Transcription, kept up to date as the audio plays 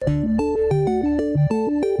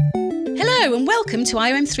Hello and welcome to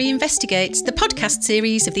IOM3 Investigates, the podcast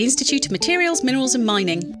series of the Institute of Materials, Minerals and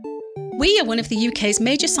Mining. We are one of the UK's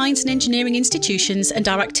major science and engineering institutions, and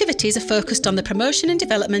our activities are focused on the promotion and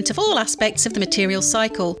development of all aspects of the materials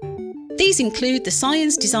cycle. These include the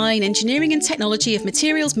science, design, engineering and technology of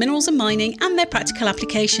materials, minerals and mining and their practical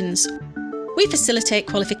applications. We facilitate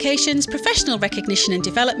qualifications, professional recognition and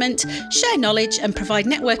development, share knowledge and provide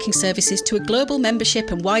networking services to a global membership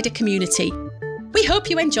and wider community. We hope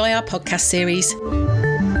you enjoy our podcast series.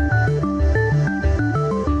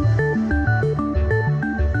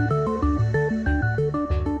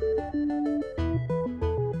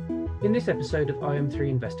 In this episode of IOM3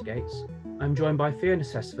 Investigates, I'm joined by Fiona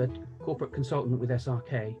Sessford, Corporate Consultant with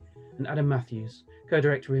SRK, and Adam Matthews,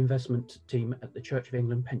 Co-Director of Investment Team at the Church of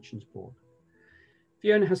England Pensions Board.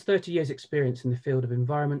 Fiona has 30 years' experience in the field of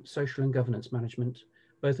environment, social and governance management,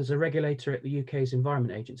 both as a regulator at the UK's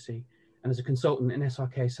Environment Agency and as a consultant in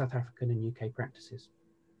SRK South African and UK practices.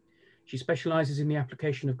 She specialises in the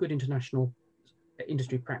application of good international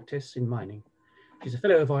industry practice in mining. She's a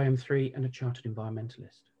fellow of IOM3 and a chartered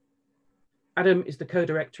environmentalist. Adam is the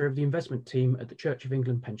co-director of the investment team at the Church of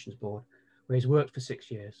England Pensions Board, where he's worked for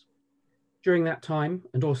 6 years. During that time,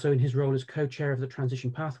 and also in his role as co-chair of the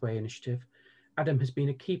Transition Pathway Initiative, Adam has been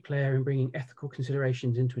a key player in bringing ethical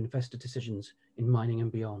considerations into investor decisions in mining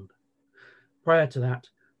and beyond. Prior to that,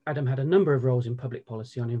 Adam had a number of roles in public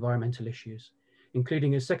policy on environmental issues,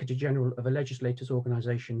 including as Secretary General of a legislators'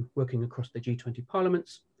 organisation working across the G20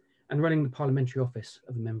 parliaments and running the parliamentary office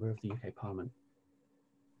of a member of the UK Parliament.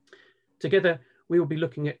 Together, we will be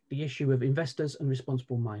looking at the issue of investors and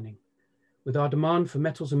responsible mining, with our demand for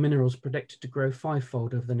metals and minerals predicted to grow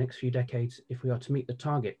fivefold over the next few decades if we are to meet the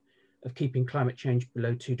target of keeping climate change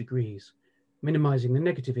below 2 degrees. Minimising the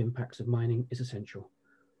negative impacts of mining is essential.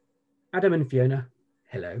 Adam and Fiona,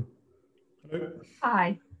 hello. Hello.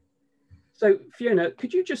 Hi. So Fiona,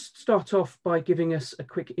 could you just start off by giving us a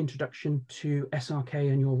quick introduction to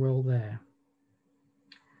SRK and your role there?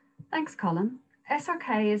 Thanks, Colin.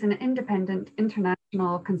 SRK is an independent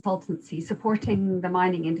international consultancy supporting the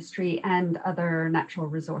mining industry and other natural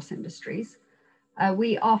resource industries.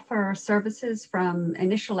 We offer services from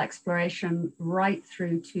initial exploration right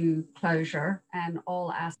through to closure and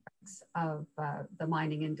all aspects of the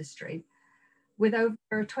mining industry. With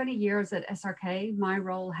over 20 years at SRK, my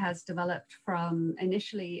role has developed from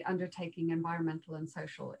initially undertaking environmental and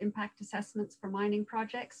social impact assessments for mining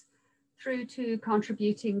projects through to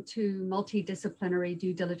contributing to multidisciplinary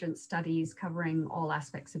due diligence studies covering all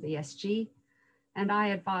aspects of ESG. And I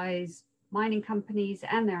advise mining companies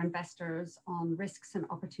and their investors on risks and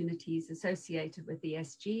opportunities associated with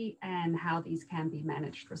ESG and how these can be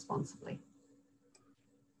managed responsibly.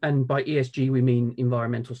 And by ESG, we mean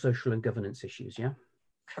environmental, social and governance issues, yeah?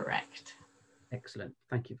 Correct. Excellent.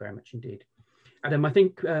 Thank you very much indeed. Adam, I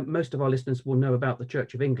think most of our listeners will know about the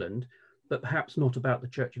Church of England, but perhaps not about the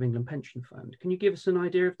Church of England Pension Fund. Can you give us an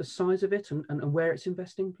idea of the size of it and where it's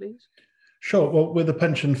investing, please? Sure. Well, we're the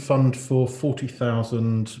pension fund for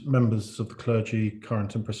 40,000 members of the clergy,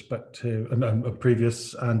 current and prospective, and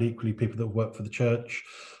previous, and equally people that work for the church.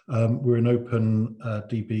 We're an open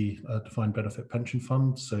DB defined benefit pension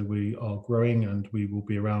fund, so we are growing and we will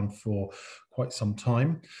be around for quite some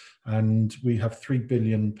time. And we have £3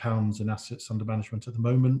 billion in assets under management at the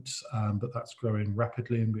moment, but that's growing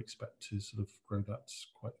rapidly, and we expect to sort of grow that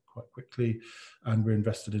quite quickly. And we're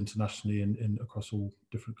invested internationally in across all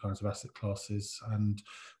different kinds of asset classes, and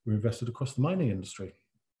we're invested across the mining industry.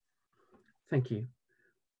 Thank you.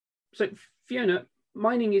 So Fiona,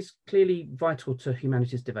 mining is clearly vital to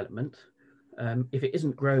humanity's development. If it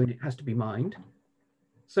isn't grown, it has to be mined.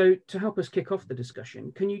 So to help us kick off the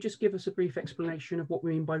discussion, can you just give us a brief explanation of what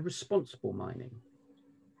we mean by responsible mining?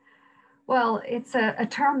 Well, it's a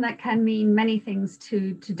term that can mean many things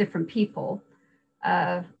to different people.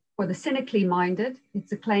 For the cynically minded,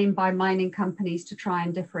 it's a claim by mining companies to try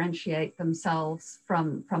and differentiate themselves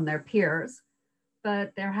from their peers.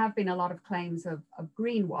 But there have been a lot of claims of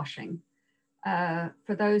greenwashing.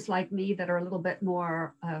 For those like me that are a little bit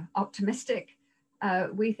more optimistic,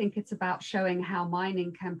 we think it's about showing how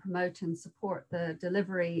mining can promote and support the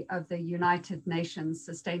delivery of the United Nations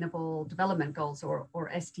Sustainable Development Goals,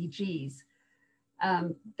 or SDGs.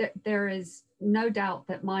 There is no doubt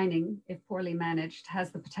that mining, if poorly managed,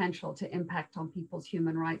 has the potential to impact on people's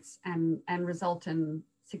human rights and result in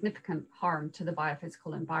significant harm to the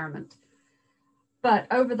biophysical environment. But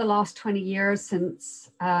over the last 20 years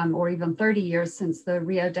since, or even 30 years since the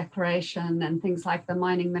Rio Declaration and things like the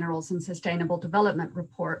Mining, Minerals and Sustainable Development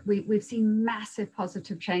Report, we've seen massive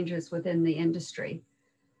positive changes within the industry.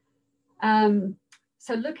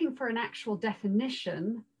 So looking for an actual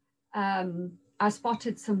definition, I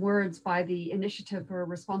spotted some words by the Initiative for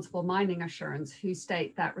Responsible Mining Assurance, who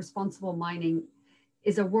state that responsible mining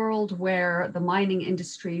is a world where the mining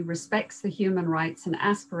industry respects the human rights and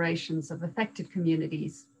aspirations of affected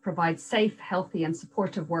communities, provides safe, healthy, and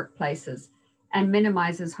supportive workplaces, and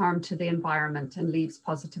minimizes harm to the environment and leaves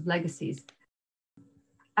positive legacies.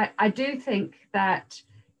 I do think that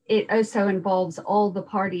it also involves all the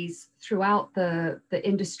parties throughout the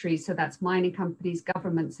industry. So that's mining companies,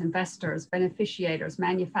 governments, investors, beneficiaries,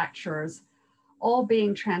 manufacturers, all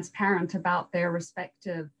being transparent about their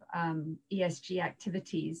respective ESG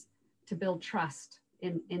activities to build trust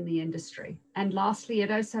in the industry. And lastly, it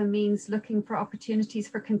also means looking for opportunities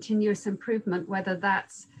for continuous improvement, whether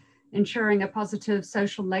that's ensuring a positive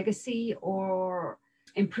social legacy or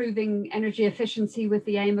improving energy efficiency with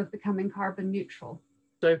the aim of becoming carbon neutral.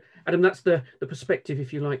 So, Adam, that's the perspective,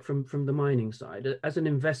 if you like, from the mining side. As an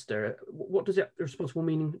investor, what does it responsible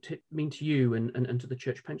mean to you and to the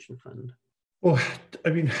Church Pension Fund? Well, I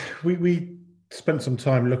mean, we spent some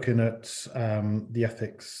time looking at the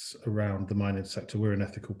ethics around the mining sector. We're an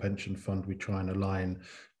ethical pension fund. We try and align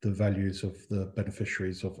the values of the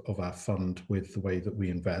beneficiaries of our fund with the way that we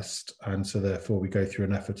invest. And so therefore we go through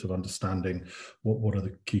an effort of understanding what are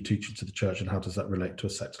the key teachings of the church and how does that relate to a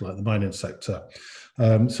sector like the mining sector.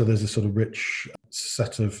 So there's a sort of rich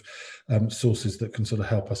set of sources that can sort of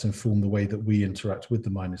help us inform the way that we interact with the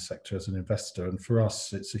mining sector as an investor. And for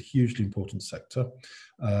us, it's a hugely important sector.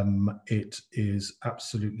 It is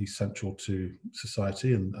absolutely central to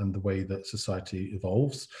society and the way that society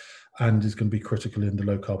evolves, and is going to be critical in the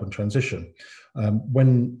low carbon transition.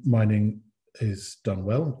 When mining is done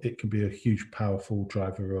well, it can be a huge, powerful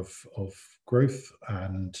driver of growth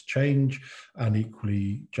and change, and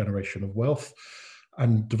equally generation of wealth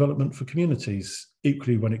and development for communities.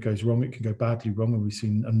 Equally, when it goes wrong, it can go badly wrong, and we've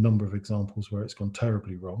seen a number of examples where it's gone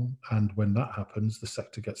terribly wrong. And when that happens, the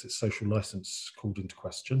sector gets its social license called into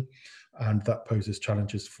question, and that poses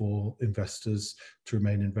challenges for investors to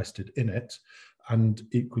remain invested in it, and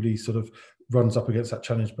equally sort of runs up against that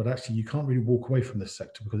challenge. But actually, you can't really walk away from this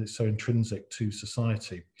sector because it's so intrinsic to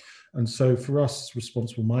society. And so for us,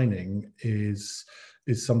 responsible mining is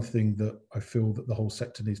something that I feel that the whole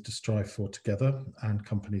sector needs to strive for together, and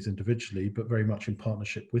companies individually, but very much in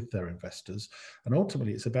partnership with their investors. And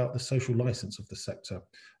ultimately, it's about the social license of the sector,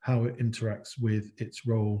 how it interacts with its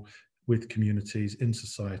role with communities in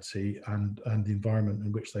society and the environment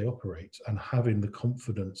in which they operate, and having the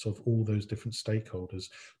confidence of all those different stakeholders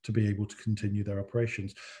to be able to continue their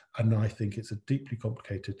operations. And I think it's a deeply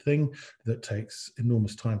complicated thing that takes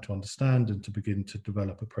enormous time to understand and to begin to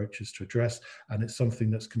develop approaches to address. And it's something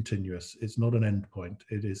that's continuous. It's not an end point.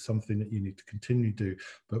 It is something that you need to continue to do.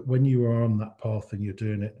 But when you are on that path and you're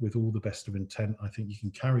doing it with all the best of intent, I think you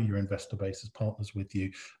can carry your investor base as partners with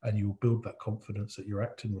you, and you will build that confidence that you're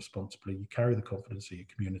acting responsibly. You carry the confidence of your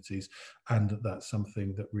communities, and that's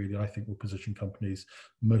something that really I think will position companies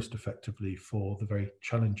most effectively for the very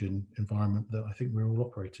challenging environment that I think we're all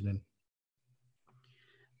operating in.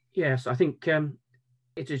 Yes, I think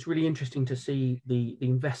it is really interesting to see the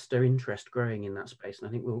investor interest growing in that space, and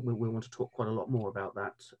I think we'll want to talk quite a lot more about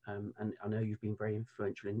that. And I know you've been very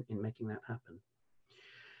influential in making that happen.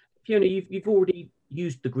 Fiona, you've already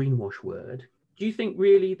used the greenwash word. Do you think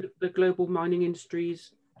really that the global mining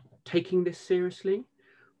industries taking this seriously,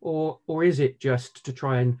 or is it just to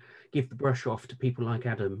try and give the brush off to people like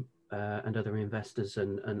Adam and other investors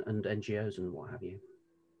and NGOs and what have you?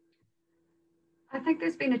 I think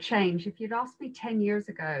there's been a change. If you'd asked me 10 years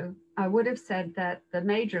ago, I would have said that the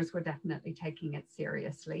majors were definitely taking it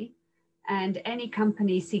seriously, and any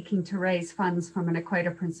company seeking to raise funds from an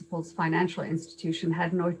Equator Principles financial institution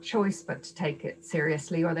had no choice but to take it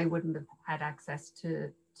seriously, or they wouldn't have had access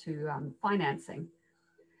to financing.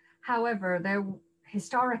 However, there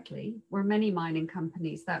historically were many mining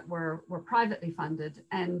companies that were privately funded,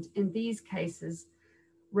 and in these cases,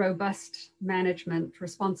 robust management,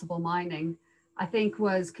 responsible mining, I think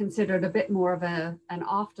was considered a bit more of an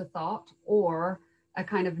afterthought or a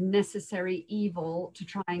kind of necessary evil to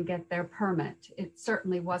try and get their permit. It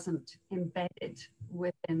certainly wasn't embedded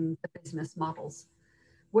within the business models.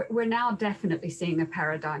 We're now definitely seeing a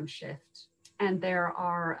paradigm shift, and there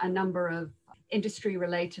are a number of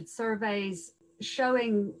industry-related surveys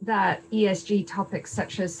showing that ESG topics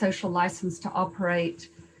such as social license to operate,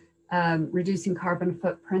 reducing carbon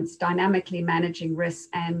footprints, dynamically managing risks,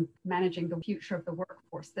 and managing the future of the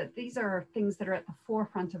workforce, that these are things that are at the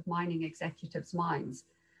forefront of mining executives' minds.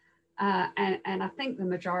 And I think the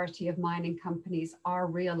majority of mining companies are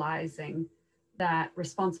realizing that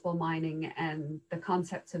responsible mining and the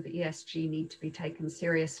concepts of ESG need to be taken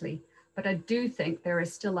seriously. But I do think there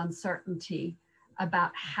is still uncertainty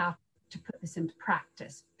about how to put this into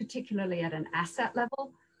practice, particularly at an asset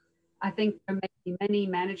level. I think there may be many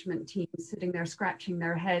management teams sitting there scratching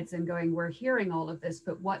their heads and going, we're hearing all of this,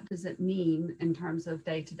 but what does it mean in terms of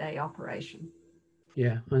day-to-day operation?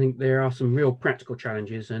 Yeah, I think there are some real practical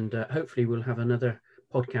challenges, and hopefully we'll have another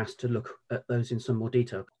podcast to look at those in some more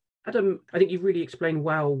detail. Adam, I think you've really explained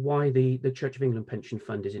well why the Church of England Pension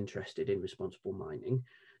Fund is interested in responsible mining,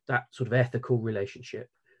 that sort of ethical relationship.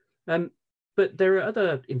 But there are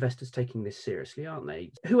other investors taking this seriously, aren't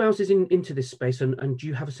they? Who else is into this space, and do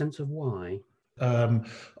you have a sense of why?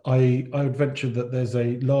 I would venture that there's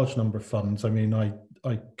a large number of funds. I mean,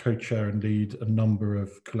 I co-chair and lead a number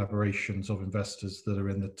of collaborations of investors that are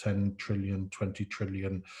in the 10 trillion, 20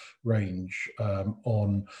 trillion range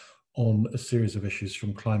on a series of issues,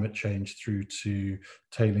 from climate change through to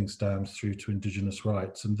tailings dams through to indigenous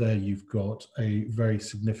rights. And there you've got a very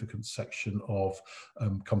significant section of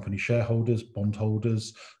company shareholders,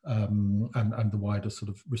 bondholders, and the wider sort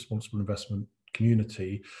of responsible investment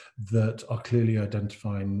community that are clearly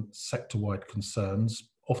identifying sector-wide concerns,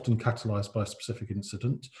 often catalysed by a specific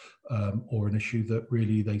incident or an issue that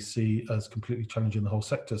really they see as completely challenging the whole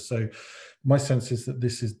sector. So my sense is that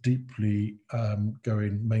this is deeply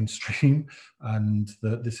going mainstream, and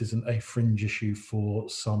that this isn't a fringe issue for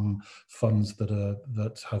some funds that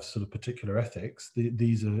have sort of particular ethics.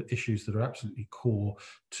 These are issues that are absolutely core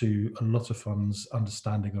to a lot of funds'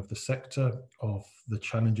 understanding of the sector, of the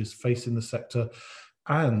challenges facing the sector,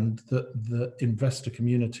 and that the investor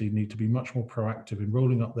community need to be much more proactive in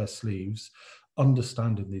rolling up their sleeves,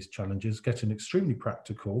 understanding these challenges, getting extremely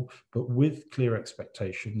practical, but with clear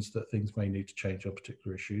expectations that things may need to change on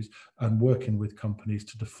particular issues, and working with companies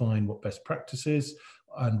to define what best practice is,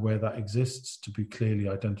 and where that exists, to be clearly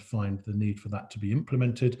identifying the need for that to be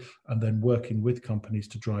implemented, and then working with companies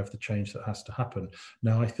to drive the change that has to happen.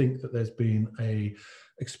 Now, I think that there's been an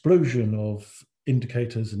explosion of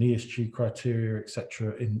indicators and ESG criteria,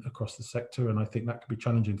 etc., across the sector, and I think that could be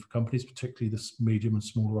challenging for companies, particularly the medium and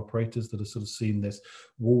smaller operators that are sort of seeing this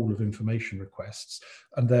wall of information requests.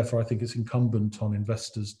 And therefore, I think it's incumbent on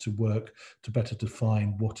investors to work to better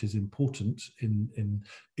define what is important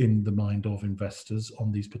in the mind of investors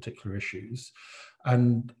on these particular issues.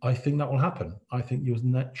 And I think that will happen. I think you'll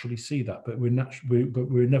naturally see that, but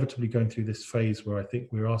we're inevitably going through this phase where I think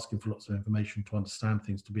we're asking for lots of information to understand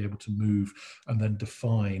things, to be able to move and then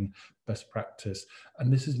define best practice.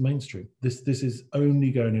 And this is mainstream. This is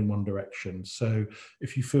only going in one direction. So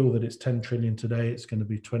if you feel that it's 10 trillion today, it's going to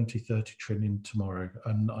be 20, 30 trillion tomorrow.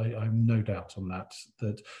 And I have no doubt on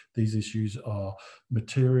that these issues are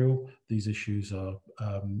material. These issues are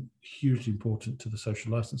hugely important to the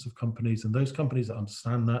social license of companies. And those companies that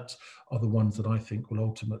understand that are the ones that I think will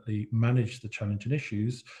ultimately manage the challenging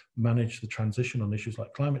issues, manage the transition on issues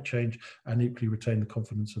like climate change, and equally retain the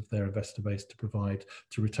confidence of their investor base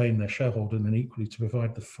to retain their shareholder, and then equally to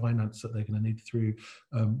provide the finance that they're going to need through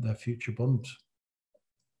their future bond.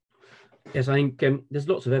 Yes, I think there's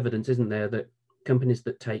lots of evidence, isn't there, that companies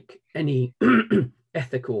that take any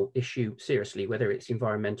ethical issue seriously, whether it's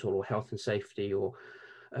environmental or health and safety or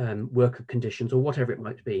worker conditions or whatever it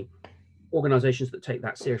might be, organizations that take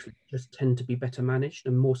that seriously just tend to be better managed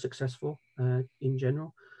and more successful in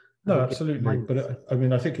general. No, absolutely. But I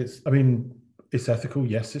mean, I think it's ethical,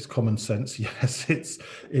 yes. It's common sense, yes.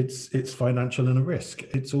 It's financial and a risk.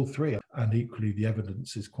 It's all three. And equally, the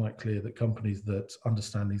evidence is quite clear that companies that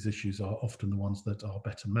understand these issues are often the ones that are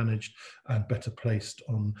better managed and better placed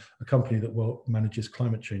on. A company that manages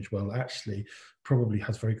climate change well actually probably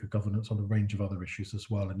has very good governance on a range of other issues as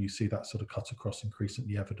well. And you see that sort of cut across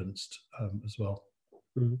increasingly evidenced as well.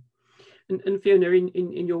 Mm-hmm. And Fiona,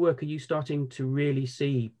 in your work, are you starting to really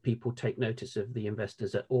see people take notice of the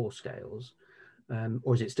investors at all scales?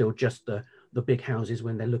 Or is it still just the big houses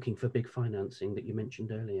when they're looking for big financing that you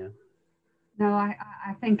mentioned earlier? No, I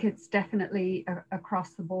think it's definitely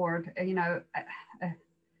across the board. You know,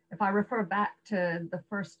 if I refer back to the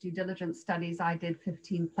first due diligence studies I did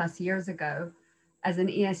 15 plus years ago, as an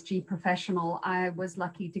ESG professional, I was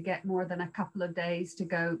lucky to get more than a couple of days to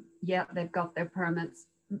go, yeah, they've got their permits.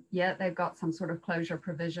 Yeah, they've got some sort of closure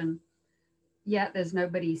provision. Yeah, there's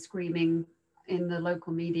nobody screaming in the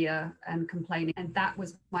local media and complaining. And that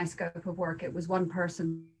was my scope of work. It was one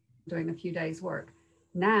person doing a few days' work.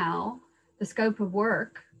 Now, the scope of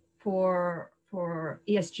work for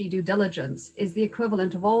ESG due diligence is the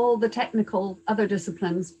equivalent of all the technical other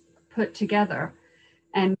disciplines put together.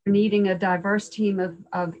 And we're needing a diverse team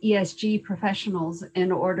of ESG professionals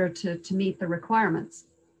in order to meet the requirements.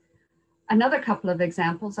 Another couple of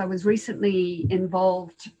examples, I was recently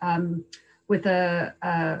involved with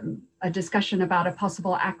a discussion about a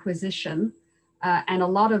possible acquisition. And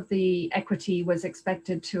a lot of the equity was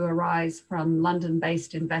expected to arise from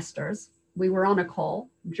London-based investors. We were on a call.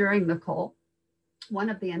 During the call, one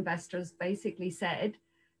of the investors basically said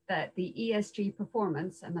that the ESG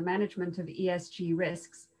performance and the management of ESG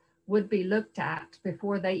risks would be looked at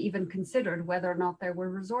before they even considered whether or not there were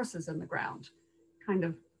resources in the ground. Kind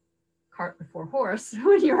of cart before horse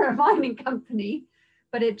when you're a mining company,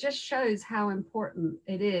 but it just shows how important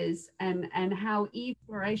it is and how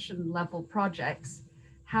exploration level projects,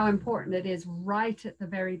 how important it is right at the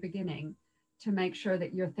very beginning to make sure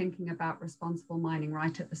that you're thinking about responsible mining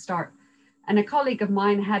right at the start. And a colleague of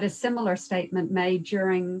mine had a similar statement made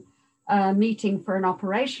during a meeting for an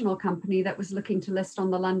operational company that was looking to list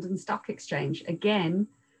on the London Stock Exchange. Again,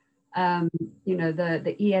 you know,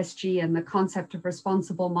 the ESG and the concept of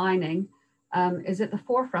responsible mining is at the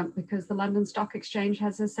forefront because the London Stock Exchange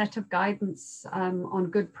has a set of guidance on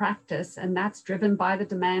good practice, and that's driven by the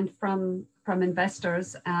demand from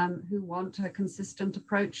investors who want a consistent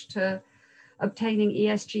approach to obtaining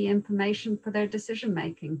ESG information for their decision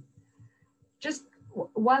making. Just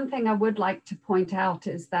one thing I would like to point out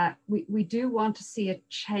is that we do want to see a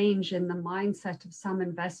change in the mindset of some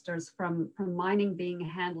investors from mining being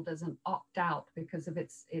handled as an opt-out because of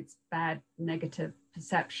its bad negative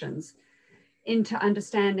perceptions, into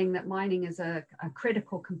understanding that mining is a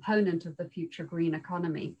critical component of the future green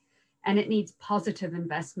economy, and it needs positive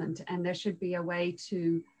investment, and there should be a way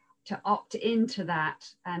to opt into that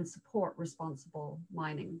and support responsible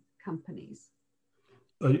mining companies.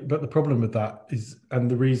 But the problem with that is, and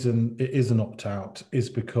the reason it is an opt-out is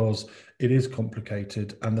because it is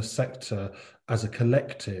complicated and the sector as a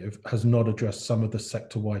collective has not addressed some of the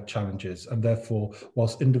sector-wide challenges. And therefore,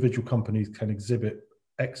 whilst individual companies can exhibit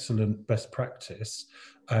excellent best practice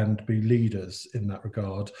and be leaders in that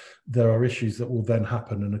regard, there are issues that will then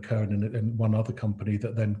happen and occur in one other company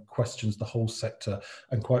that then questions the whole sector.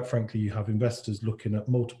 And quite frankly, you have investors looking at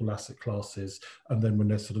multiple asset classes, and then when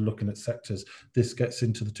they're sort of looking at sectors, this gets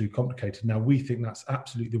into the too complicated. Now, we think that's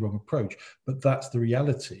absolutely the wrong approach, but that's the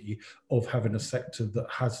reality of having a sector that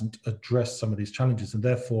hasn't addressed some of these challenges, and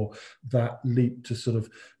therefore that leap to sort of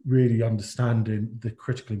really understanding the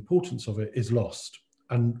critical importance of it is lost.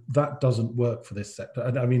 And that doesn't work for this sector.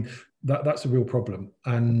 And I mean, that's a real problem.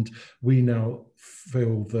 And we now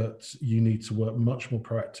feel that you need to work much more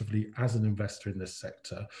proactively as an investor in this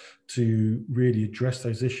sector to really address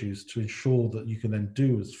those issues, to ensure that you can then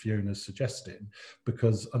do as Fiona's suggesting,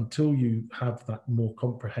 because until you have that more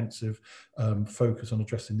comprehensive focus on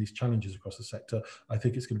addressing these challenges across the sector, I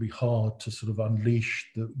think it's going to be hard to sort of unleash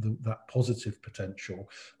that positive potential,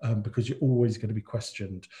 because you're always going to be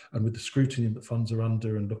questioned. And with the scrutiny that funds are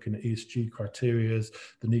under and looking at ESG criteria,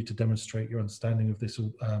 the need to demonstrate your understanding of this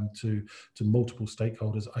to multiple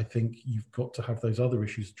stakeholders, I think you've got to have those other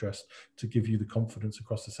issues addressed to give you the confidence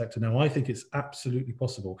across the sector. Now, I think it's absolutely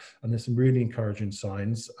possible, and there's some really encouraging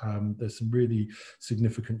signs. There's some really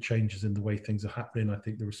significant changes in the way things are happening. I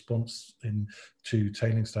think the response to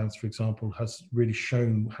tailings stands, for example, has really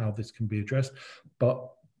shown how this can be addressed, but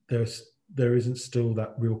there isn't still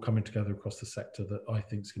that real coming together across the sector that I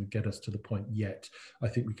think is going to get us to the point yet. I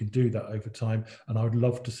think we can do that over time, and I would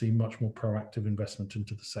love to see much more proactive investment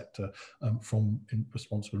into the sector from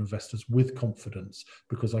responsible investors with confidence,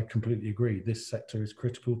 because I completely agree, this sector is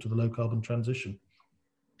critical to the low carbon transition.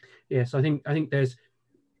 Yes, I think there's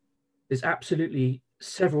absolutely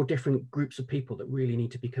several different groups of people that really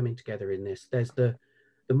need to be coming together in this. There's the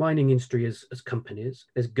mining industry as companies,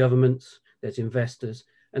 there's governments, there's investors,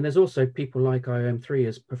 and there's also people like IOM3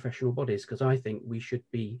 as professional bodies, because I think we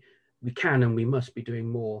can and we must be doing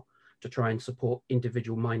more to try and support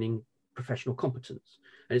individual mining professional competence.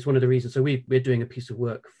 And it's one of the reasons, so we're doing a piece of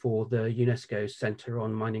work for the UNESCO Centre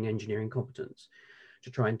on Mining Engineering Competence to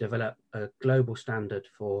try and develop a global standard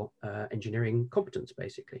for engineering competence,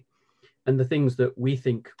 basically. And the things that we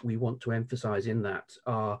think we want to emphasize in that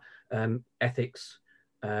are ethics,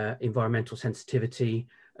 environmental sensitivity,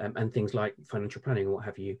 and things like financial planning or what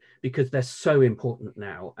have you, because they're so important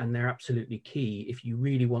now, and they're absolutely key. If you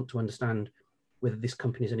really want to understand whether this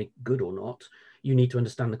company is any good or not, you need to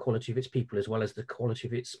understand the quality of its people, as well as the quality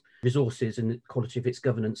of its resources and the quality of its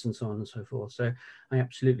governance and so on and so forth. So I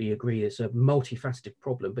absolutely agree. It's a multifaceted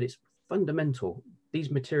problem, but it's fundamental. These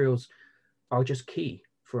materials are just key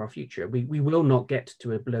for our future. We will not get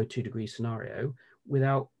to a below 2 degree scenario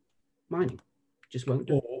without mining. Just won't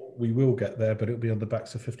do. Or we will get there, but it'll be on the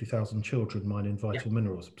backs of 50,000 children mining vital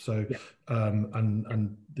minerals. So, they're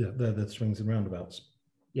the swings and roundabouts.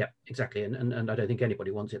 Yeah, exactly. And I don't think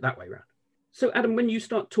anybody wants it that way around. So Adam, when you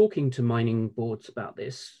start talking to mining boards about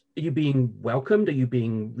this, Are you being welcomed? Are you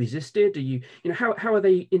being resisted? How are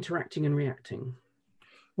they interacting and reacting?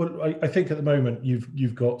 Well, I think at the moment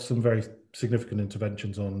you've got some very significant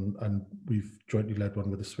interventions on, and we've jointly led one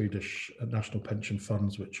with the Swedish national pension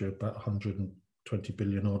funds, which are about 120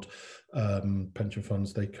 billion odd pension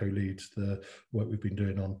funds. They co-lead the work we've been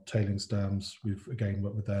doing on tailings dams. We've again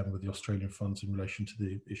worked with them, with the Australian funds in relation to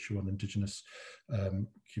the issue on Indigenous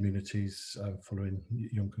communities following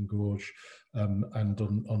Juukan Gorge, and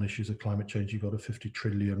on issues of climate change. You've got a 50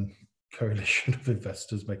 trillion coalition of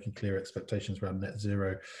investors making clear expectations around net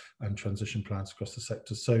zero and transition plans across the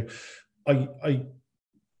sector. So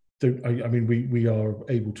we are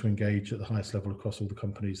able to engage at the highest level across all the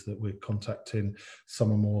companies that we're contacting.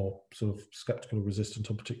 Some are more sort of skeptical or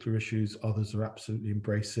resistant on particular issues. Others are absolutely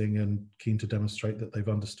embracing and keen to demonstrate that they've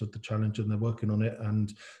understood the challenge and they're working on it,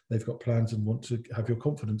 and they've got plans and want to have your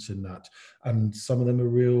confidence in that. And some of them are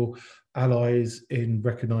real allies in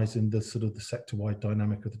recognising the sort of the sector-wide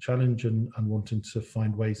dynamic of the challenge and wanting to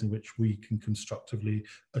find ways in which we can constructively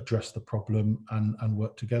address the problem and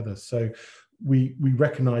work together. So we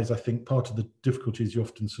recognise, I think, part of the difficulties you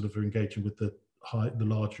often sort of are engaging with the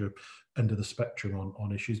larger end of the spectrum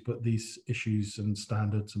on issues, but these issues and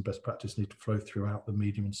standards and best practice need to flow throughout the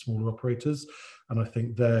medium and smaller operators. And I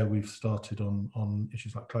think there we've started on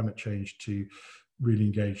issues like climate change to really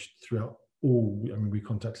engage throughout all. I mean, we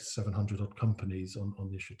contacted 700 odd companies on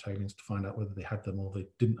the issue of tailings to find out whether they had them or they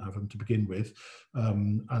didn't have them to begin with,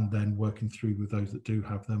 and then working through with those that do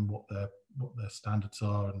have them, what their standards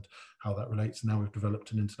are and how that relates. Now we've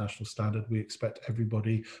developed an international standard. We expect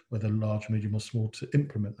everybody, whether large, medium or small, to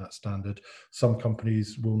implement that standard. Some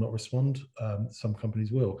companies will not respond, some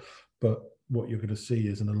companies will, but what you're going to see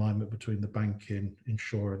is an alignment between the banking,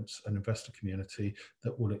 insurance and investor community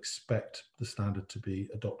that will expect the standard to be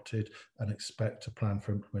adopted and expect a plan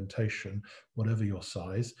for implementation, whatever your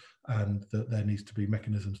size, and that there needs to be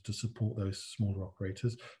mechanisms to support those smaller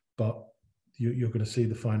operators. But you're going to see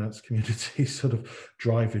the finance community sort of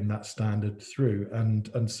driving that standard through.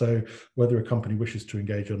 And so whether a company wishes to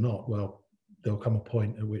engage or not, well, there'll come a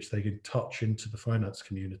point at which they can touch into the finance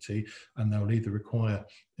community and they'll either require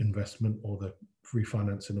investment or the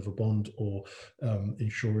refinancing of a bond or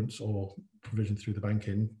insurance or provision through the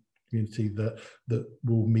banking community that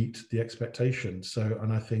will meet the expectations. So,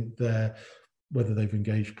 and I think whether they've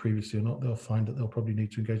engaged previously or not, they'll find that they'll probably need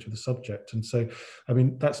to engage with the subject. And so, I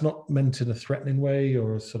mean, that's not meant in a threatening way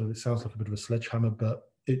or sort of, it sounds like a bit of a sledgehammer, but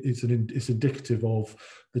it's indicative of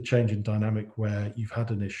the change in dynamic where you've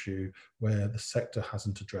had an issue where the sector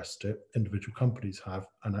hasn't addressed it, individual companies have,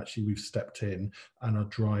 and actually we've stepped in and are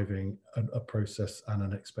driving a process and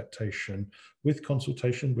an expectation with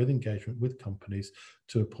consultation, with engagement with companies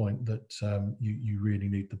to a point that you really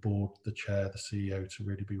need the board, the chair, the CEO to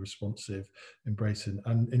really be responsive, embracing.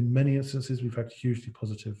 And in many instances, we've had hugely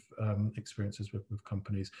positive experiences with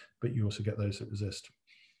companies, but you also get those that resist.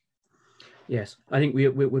 Yes, I think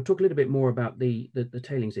we'll talk a little bit more about the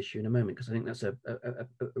tailings issue in a moment, because I think that's a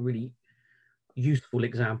really useful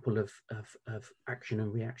example of action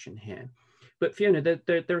and reaction here. But Fiona,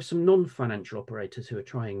 there are some non-financial operators who are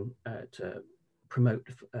trying to promote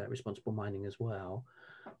responsible mining as well.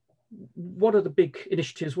 What are the big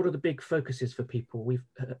initiatives? What are the big focuses for people? We've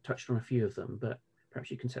touched on a few of them, but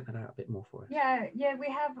perhaps you can set that out a bit more for us. Yeah,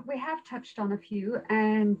 we have touched on a few,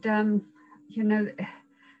 and you know,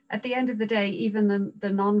 at the end of the day, even the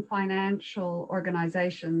non-financial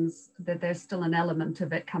organizations, that there's still an element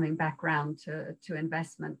of it coming back round to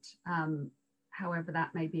investment, however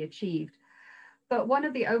that may be achieved. But one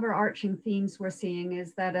of the overarching themes we're seeing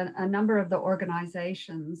is that a number of the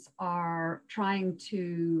organizations are trying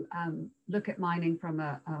to look at mining from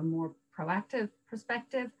a more proactive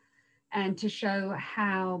perspective, and to show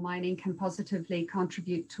how mining can positively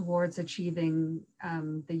contribute towards achieving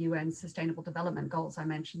the UN Sustainable Development Goals. I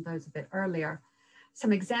mentioned those a bit earlier.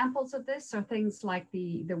 Some examples of this are things like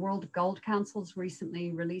the World Gold Council's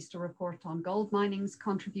recently released a report on gold mining's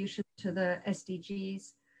contribution to the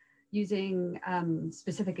SDGs, using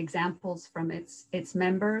specific examples from its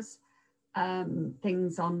members,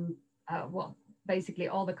 things on, well, basically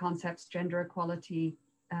all the concepts, gender equality,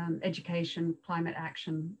 education, climate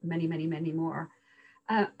action, many, many, many more.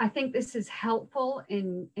 I think this is helpful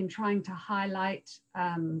in trying to highlight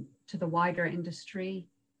to the wider industry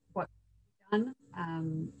what's done,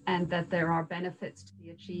 and that there are benefits to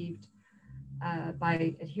be achieved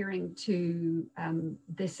by adhering to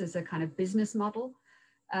this as a kind of business model.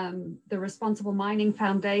 The Responsible Mining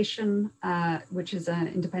Foundation, which is an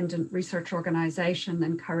independent research organization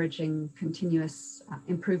encouraging continuous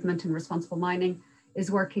improvement in responsible mining, is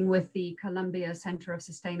working with the Columbia Center of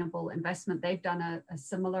Sustainable Investment. They've done a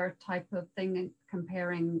similar type of thing,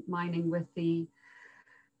 comparing mining with the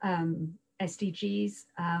SDGs.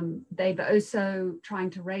 They've also trying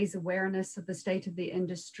to raise awareness of the state of the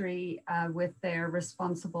industry with their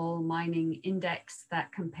responsible mining index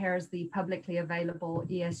that compares the publicly available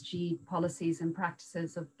ESG policies and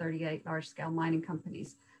practices of 38 large-scale mining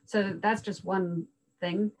companies. So that's just one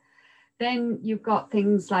thing. Then you've got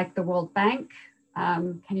things like the World Bank.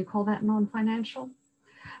 Can you call that non-financial?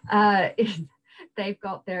 They've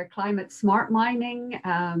got their climate smart mining,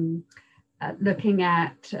 looking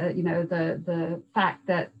at the fact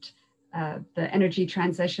that the energy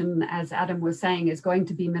transition, as Adam was saying, is going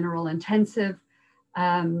to be mineral intensive.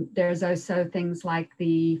 There's also things like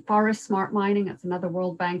the forest smart mining. That's another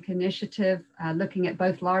World Bank initiative, looking at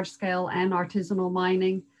both large scale and artisanal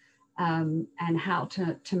mining, and how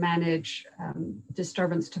to manage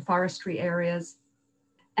disturbance to forestry areas.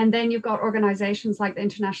 And then you've got organizations like the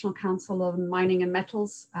International Council on Mining and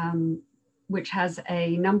Metals, which has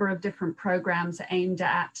a number of different programs aimed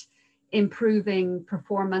at improving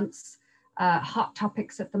performance. Hot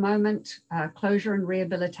topics at the moment, closure and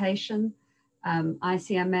rehabilitation.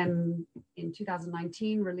 ICMM in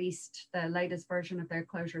 2019 released the latest version of their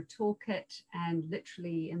closure toolkit, and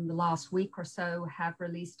literally in the last week or so have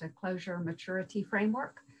released a closure maturity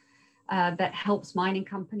framework that helps mining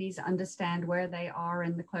companies understand where they are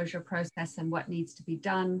in the closure process and what needs to be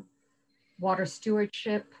done. Water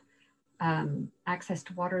stewardship, access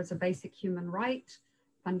to water is a basic human right,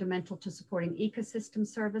 fundamental to supporting ecosystem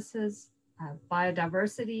services,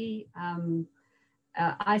 biodiversity.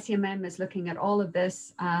 ICMM is looking at all of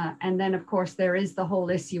this. And then, of course, there is the whole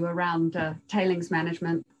issue around tailings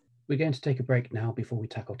management. We're going to take a break now before we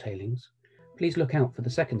tackle tailings. Please look out for the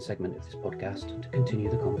second segment of this podcast to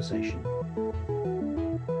continue the conversation.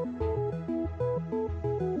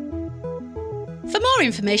 For more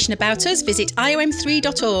information about us, visit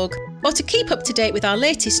iom3.org. Or to keep up to date with our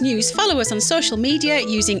latest news, follow us on social media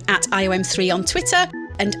using @IOM3 on Twitter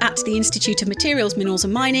and @the Institute of Materials, Minerals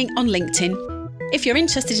and Mining on LinkedIn. If you're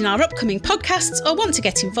interested in our upcoming podcasts or want to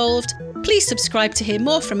get involved, please subscribe to hear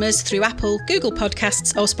more from us through Apple, Google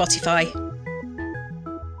Podcasts or Spotify.